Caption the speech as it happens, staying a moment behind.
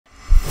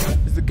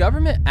Is the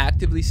government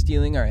actively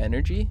stealing our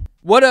energy?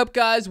 What up,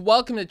 guys?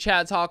 Welcome to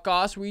Chad's Hot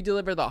Goss, where we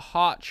deliver the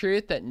hot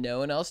truth that no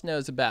one else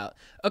knows about.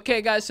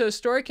 Okay, guys, so a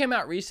story came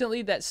out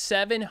recently that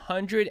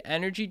 700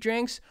 energy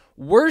drinks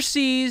were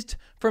seized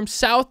from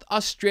South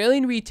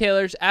Australian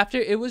retailers after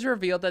it was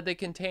revealed that they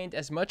contained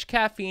as much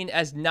caffeine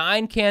as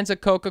 9 cans of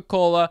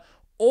Coca-Cola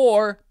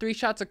or 3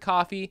 shots of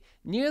coffee,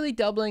 nearly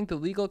doubling the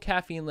legal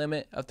caffeine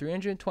limit of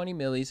 320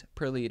 millis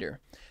per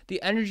liter.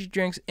 The energy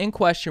drinks in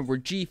question were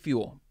G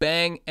Fuel,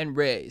 Bang, and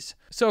Raise.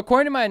 So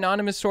according to my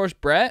anonymous source,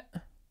 Brett,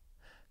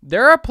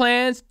 there are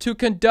plans to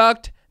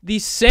conduct the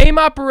same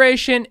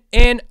operation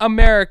in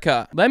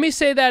America. Let me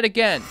say that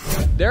again.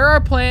 There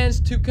are plans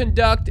to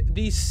conduct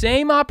the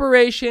same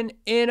operation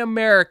in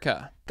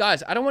America.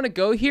 Guys, I don't want to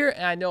go here,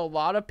 and I know a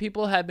lot of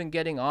people have been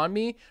getting on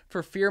me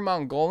for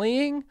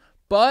fear-mongoliing,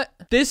 but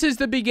this is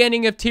the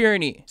beginning of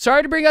tyranny.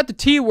 Sorry to bring out the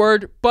T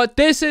word, but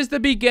this is the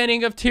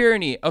beginning of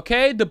tyranny,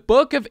 okay? The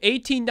book of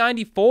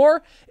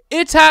 1894,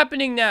 it's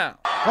happening now.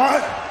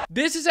 What?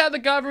 This is how the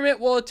government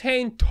will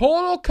attain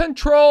total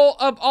control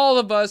of all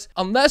of us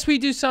unless we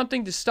do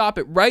something to stop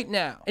it right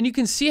now. And you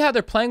can see how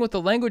they're playing with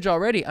the language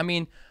already. I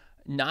mean,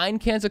 9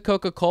 cans of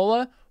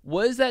Coca-Cola,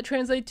 what does that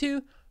translate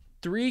to?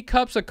 3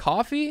 cups of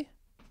coffee?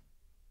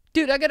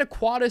 Dude, I get a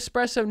quad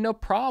espresso, no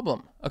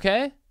problem,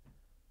 okay?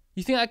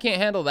 You think I can't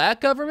handle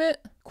that, government?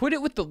 Quit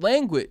it with the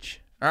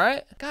language, all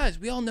right? Guys,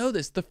 we all know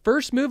this. The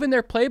first move in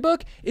their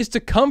playbook is to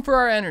come for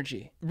our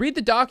energy. Read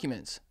the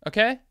documents,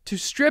 okay? To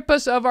strip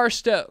us of our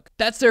stoke.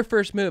 That's their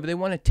first move. They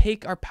want to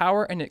take our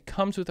power, and it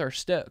comes with our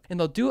stoke. And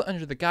they'll do it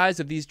under the guise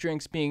of these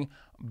drinks being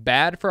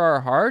bad for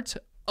our hearts.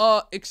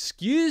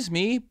 Excuse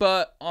me,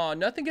 but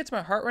nothing gets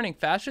my heart running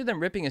faster than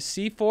ripping a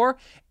C4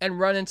 and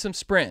running some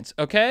sprints,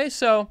 okay?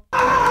 So,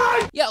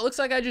 yeah, it looks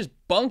like I just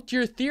bunked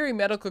your theory,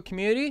 medical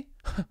community.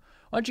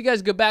 Why don't you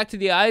guys go back to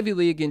the Ivy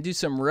League and do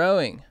some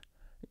rowing?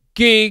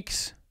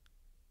 Geeks.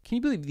 Can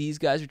you believe these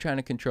guys are trying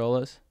to control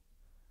us?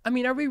 I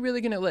mean, are we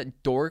really going to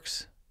let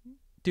dorks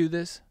do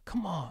this?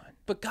 Come on.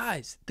 But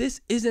guys,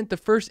 this isn't the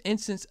first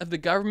instance of the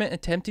government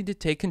attempting to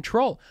take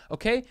control,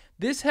 okay?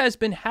 This has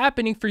been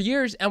happening for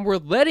years, and we're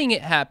letting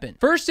it happen.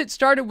 First, it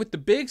started with the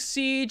big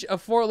siege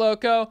of Fort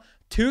Loco,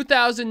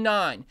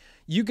 2009.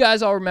 You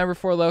guys all remember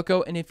Fort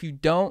Loco, and if you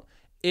don't,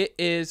 it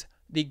is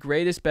the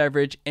greatest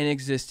beverage in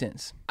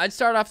existence. I'd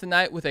start off the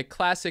night with a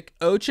classic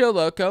Ocho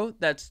Loco.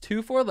 That's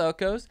 2 Four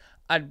Locos.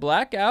 I'd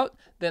black out,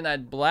 then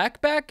I'd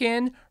black back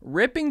in,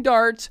 ripping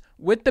darts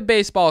with the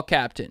baseball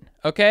captain,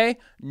 okay?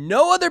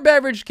 No other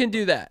beverage can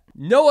do that.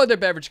 No other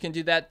beverage can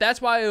do that.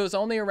 That's why it was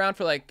only around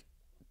for like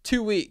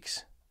 2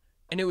 weeks.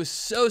 And it was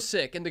so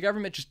sick, and the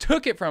government just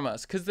took it from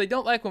us because they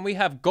don't like when we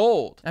have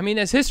gold. I mean,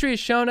 as history has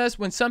shown us,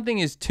 when something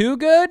is too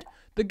good,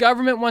 the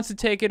government wants to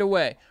take it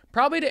away.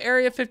 Probably to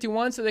Area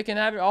 51 so they can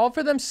have it all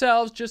for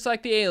themselves, just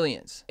like the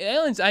aliens.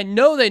 Aliens, I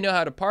know they know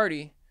how to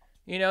party.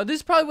 You know, this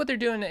is probably what they're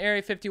doing in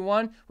Area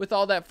 51 with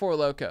all that Four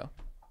Loco.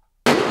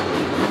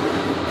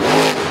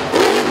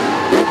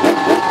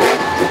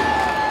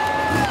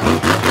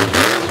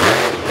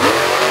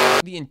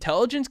 The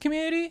intelligence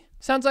community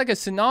sounds like a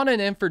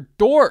synonym for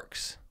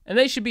dorks, and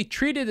they should be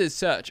treated as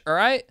such, all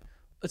right?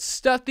 Let's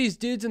stuff these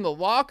dudes in the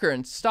locker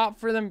and stop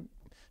for them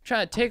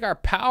trying to take our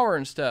power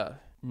and stuff.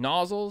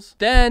 Nozzles.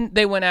 Then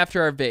they went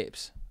after our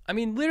vapes. I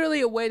mean, literally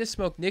a way to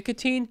smoke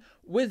nicotine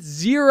with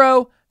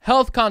 0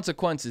 health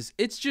consequences.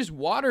 It's just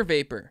water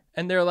vapor.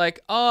 And they're like,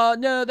 oh,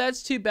 no,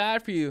 that's too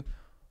bad for you.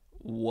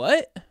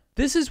 What?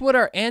 This is what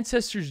our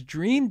ancestors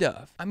dreamed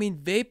of. I mean,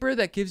 vapor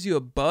that gives you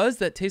a buzz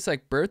that tastes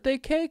like birthday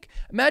cake?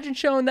 Imagine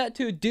showing that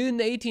to a dude in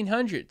the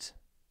 1800s.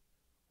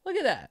 Look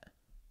at that.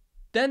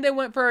 Then they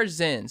went for our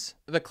Zins,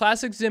 the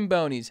classic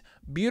Zimbonis.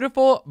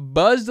 Beautiful,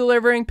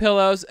 buzz-delivering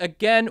pillows,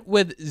 again,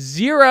 with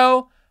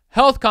 0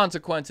 health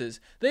consequences.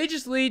 They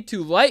just lead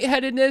to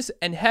lightheadedness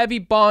and heavy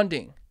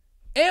bonding.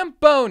 And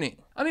boning.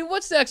 I mean,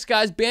 what's next,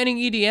 guys? Banning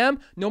EDM?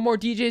 No more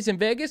DJs in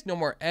Vegas? No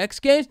more X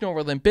Games? No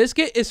more Limp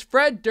Bizkit? Is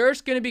Fred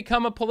Durst going to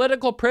become a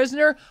political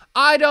prisoner?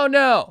 I don't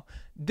know.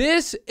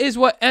 This is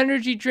what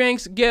energy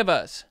drinks give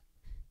us.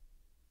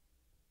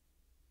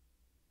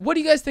 What do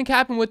you guys think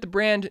happened with the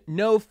brand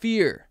No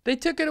Fear? They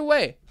took it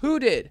away. Who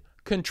did?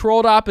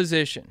 Controlled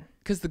opposition.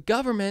 Because the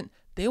government,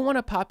 they want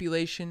a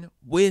population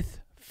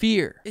with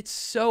fear. It's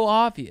so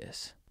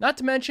obvious. Not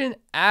to mention,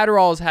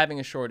 Adderall is having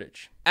a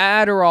shortage.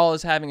 Adderall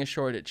is having a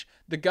shortage.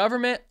 The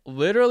government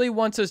literally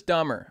wants us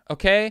dumber,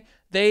 okay?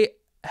 They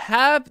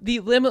have the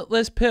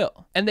limitless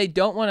pill, and they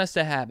don't want us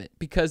to have it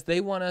because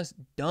they want us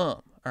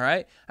dumb, all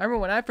right? I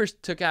remember when I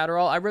first took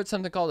Adderall, I wrote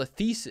something called a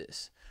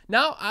thesis.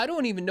 Now, I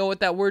don't even know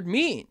what that word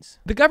means.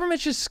 The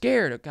government's just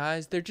scared of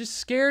guys. They're just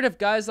scared of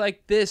guys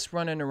like this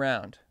running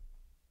around.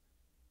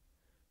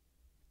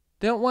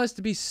 They don't want us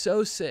to be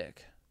so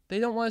sick. They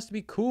don't want us to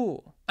be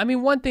cool. I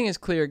mean, one thing is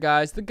clear,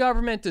 guys. The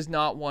government does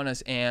not want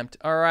us amped,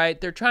 all right?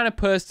 They're trying to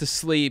put us to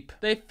sleep.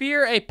 They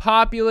fear a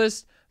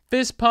populist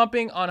fist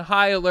pumping on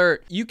high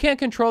alert. You can't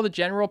control the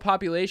general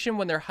population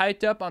when they're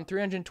hyped up on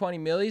 320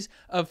 millis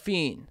of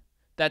fiend.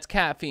 That's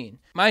caffeine.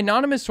 My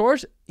anonymous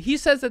source, he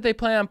says that they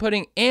plan on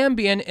putting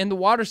Ambien in the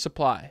water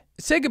supply.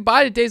 Say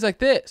goodbye to days like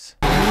this.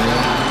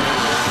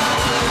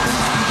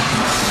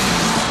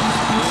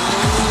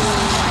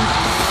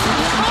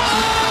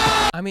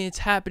 I mean, it's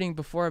happening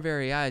before our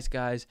very eyes,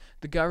 guys.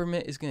 The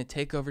government is going to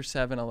take over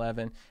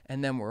 7-Eleven,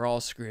 and then we're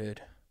all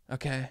screwed,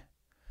 okay?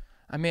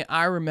 I mean,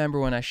 I remember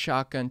when I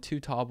shotgunned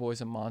 2 tall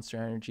boys of Monster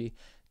Energy.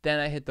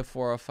 Then I hit the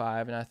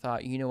 405, and I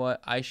thought, you know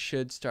what? I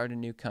should start a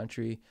new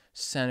country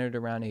centered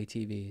around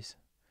ATVs.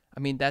 I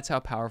mean, that's how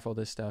powerful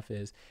this stuff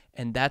is,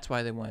 and that's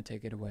why they want to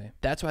take it away.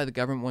 That's why the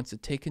government wants to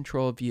take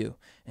control of you,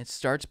 and it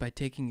starts by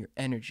taking your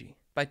energy,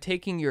 by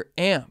taking your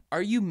amp.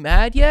 Are you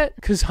mad yet?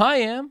 Because I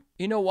am.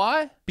 You know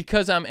why?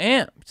 Because I'm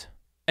amped.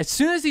 As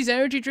soon as these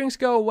energy drinks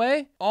go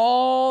away,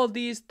 all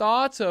these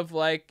thoughts of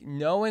like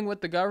knowing what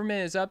the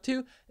government is up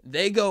to,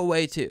 they go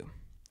away too.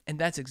 And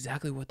that's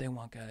exactly what they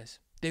want, guys.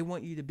 They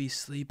want you to be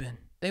sleeping.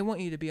 They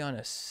want you to be on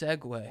a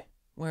Segway,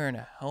 wearing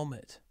a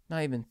helmet,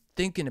 not even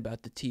thinking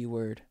about the T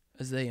word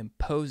as they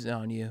impose it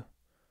on you,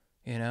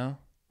 you know?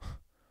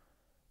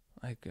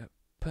 Like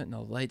putting a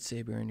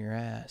lightsaber in your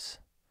ass.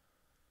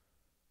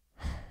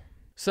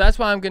 So that's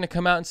why I'm going to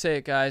come out and say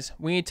it, guys.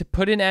 We need to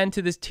put an end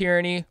to this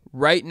tyranny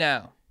right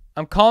now.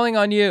 I'm calling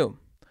on you,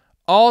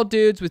 all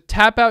dudes with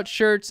tap-out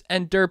shirts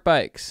and dirt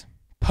bikes.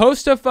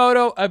 Post a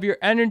photo of your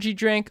energy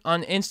drink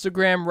on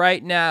Instagram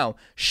right now.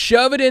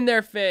 Shove it in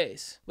their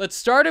face. Let's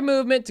start a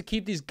movement to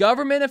keep these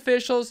government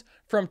officials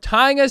from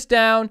tying us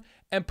down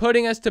and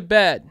putting us to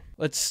bed.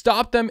 Let's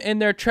stop them in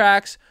their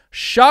tracks.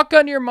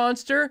 Shotgun your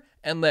monster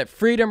and let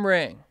freedom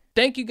ring.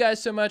 Thank you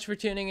guys so much for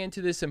tuning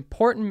into this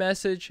important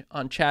message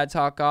on Chad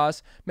Talk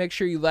Goss. Make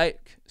sure you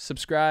like,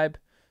 subscribe,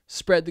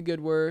 spread the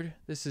good word.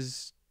 This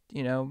is,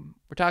 you know,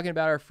 we're talking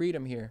about our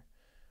freedom here.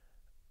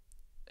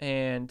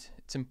 And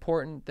it's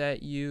important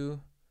that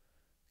you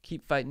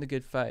keep fighting the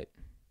good fight.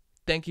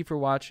 Thank you for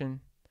watching.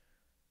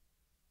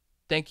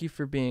 Thank you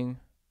for being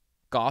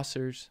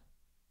gossers.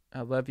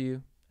 I love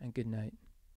you, and good night.